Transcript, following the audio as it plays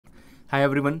Hi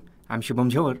everyone, I'm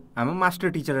Shubham Jhawar. I'm a master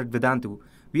teacher at Vedantu.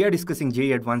 We are discussing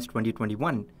JEE Advanced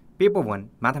 2021, Paper 1,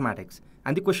 Mathematics,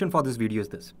 and the question for this video is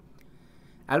this.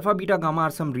 Alpha, beta, gamma are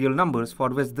some real numbers for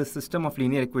which this system of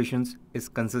linear equations is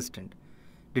consistent.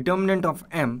 Determinant of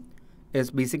M is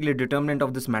basically determinant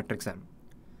of this matrix M.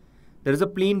 There is a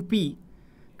plane P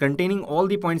containing all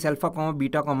the points alpha,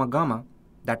 beta, gamma.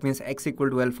 That means x equal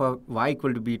to alpha, y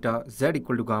equal to beta, z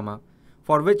equal to gamma,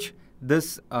 for which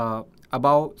this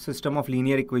above system of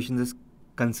linear equations is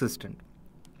consistent.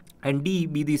 And d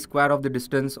be the square of the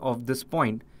distance of this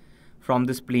point from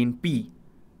this plane P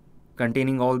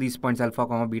containing all these points alpha,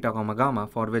 beta, gamma,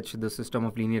 for which the system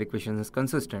of linear equations is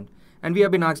consistent. And we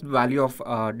have been asked value of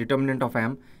determinant of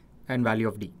M and value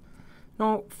of D.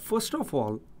 Now, first of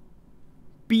all,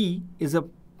 P is a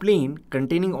plane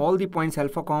containing all the points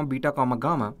alpha, beta,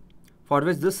 gamma, for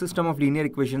which this system of linear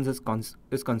equations is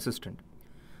consistent.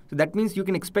 So that means you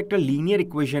can expect a linear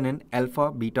equation in alpha,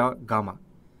 beta, gamma.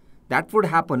 That would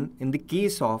happen in the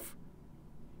case of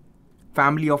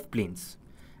family of planes.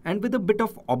 And with a bit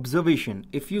of observation,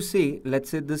 if you say, let's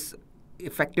say this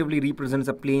effectively represents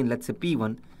a plane, let's say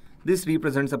P1, this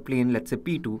represents a plane, let's say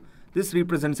P2, this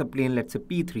represents a plane, let's say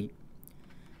P3,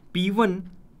 P1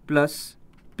 plus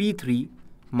P3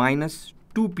 minus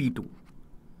 2P2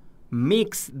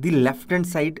 makes the left hand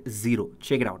side 0.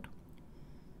 Check it out.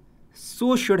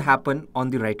 So should happen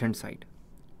on the right hand side.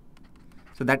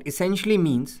 So that essentially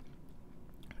means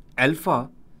alpha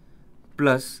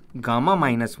plus gamma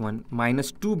minus 1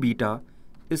 minus 2 beta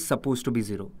is supposed to be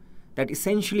 0. That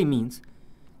essentially means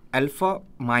alpha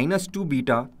minus 2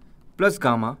 beta plus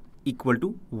gamma equal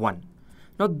to 1.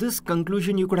 Now this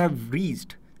conclusion you could have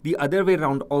reached the other way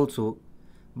around also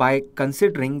by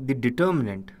considering the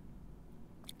determinant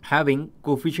having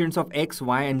coefficients of x,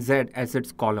 y and z as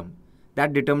its column.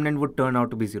 That determinant would turn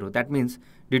out to be 0. That means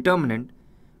determinant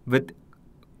with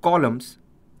columns,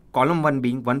 column 1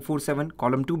 being 147,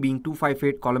 column 2 being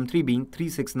 258, column 3 being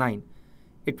 369,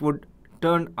 it would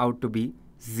turn out to be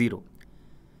 0.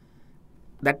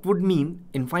 That would mean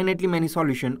infinitely many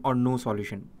solution or no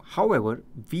solution. However,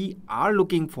 we are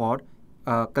looking for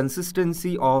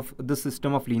consistency of the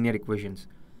system of linear equations.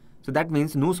 So that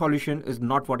means no solution is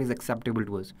not what is acceptable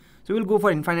to us. So we'll go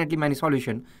for infinitely many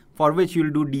solution, for which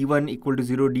you'll do d1 equal to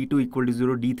 0, d2 equal to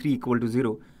 0, d3 equal to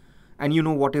 0. And you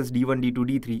know what is d1, d2,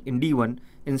 d3. In d1,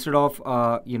 instead of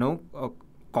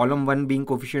column 1 being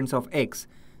coefficients of x,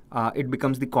 it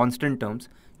becomes the constant terms.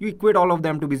 You equate all of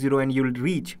them to be 0 and you'll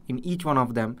reach in each one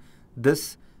of them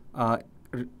this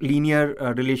linear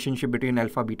relationship between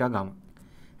alpha, beta, gamma.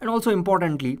 And also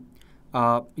importantly,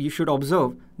 you should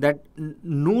observe that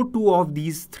no two of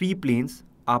these three planes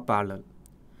are parallel.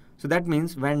 So that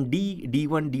means when d,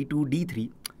 d1, d2,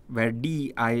 d3, where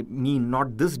d I mean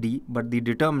not this d but the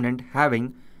determinant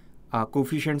having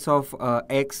coefficients of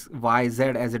x, y, z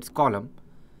as its column,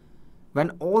 when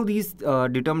all these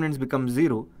determinants become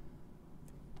 0,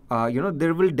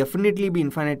 there will definitely be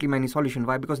infinitely many solutions.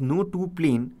 Why? Because no two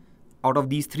plane out of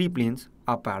these three planes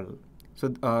are parallel.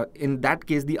 So in that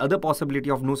case, the other possibility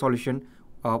of no solution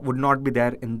would not be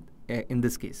there in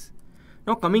this case.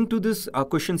 Now coming to this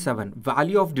question 7,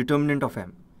 value of determinant of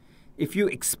M. If you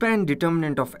expand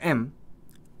determinant of M,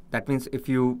 that means if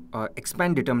you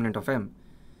expand determinant of M,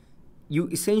 you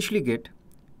essentially get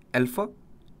alpha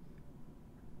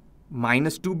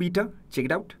minus 2 beta, check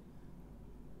it out,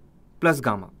 plus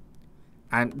gamma.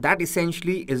 And that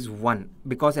essentially is 1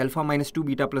 because alpha minus 2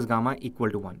 beta plus gamma equal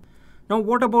to 1. Now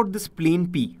what about this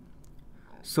plane P?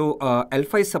 So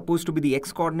alpha is supposed to be the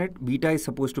x coordinate, beta is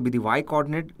supposed to be the y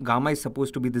coordinate, gamma is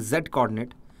supposed to be the z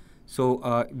coordinate.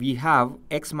 So we have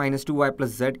x minus 2y plus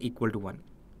z equal to 1.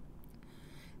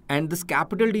 And this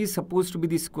capital D is supposed to be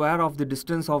the square of the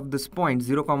distance of this point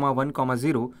 0, 1,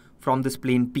 0 from this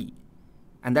plane P.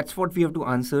 And that's what we have to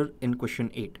answer in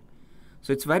question 8.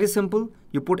 So it's very simple.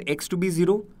 You put x to be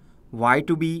 0, y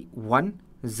to be 1,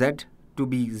 z to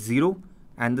be 0.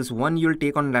 And this 1 you'll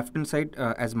take on left hand side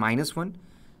as minus 1.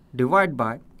 Divide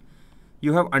by,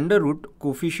 you have under root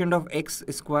coefficient of x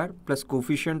square plus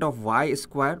coefficient of y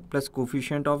square plus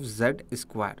coefficient of z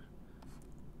square.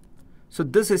 So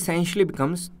this essentially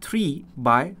becomes 3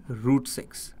 by root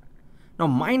 6. Now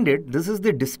mind it, this is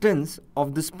the distance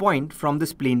of this point from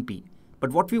this plane P.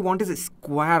 But what we want is a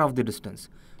square of the distance.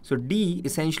 So d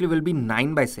essentially will be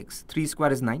 9 by 6. 3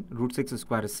 square is 9, root 6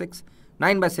 square is 6.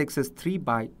 9 by 6 is 3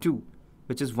 by 2,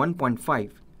 which is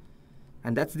 1.5.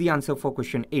 And that's the answer for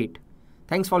question 8.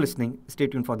 Thanks for listening. Stay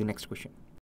tuned for the next question.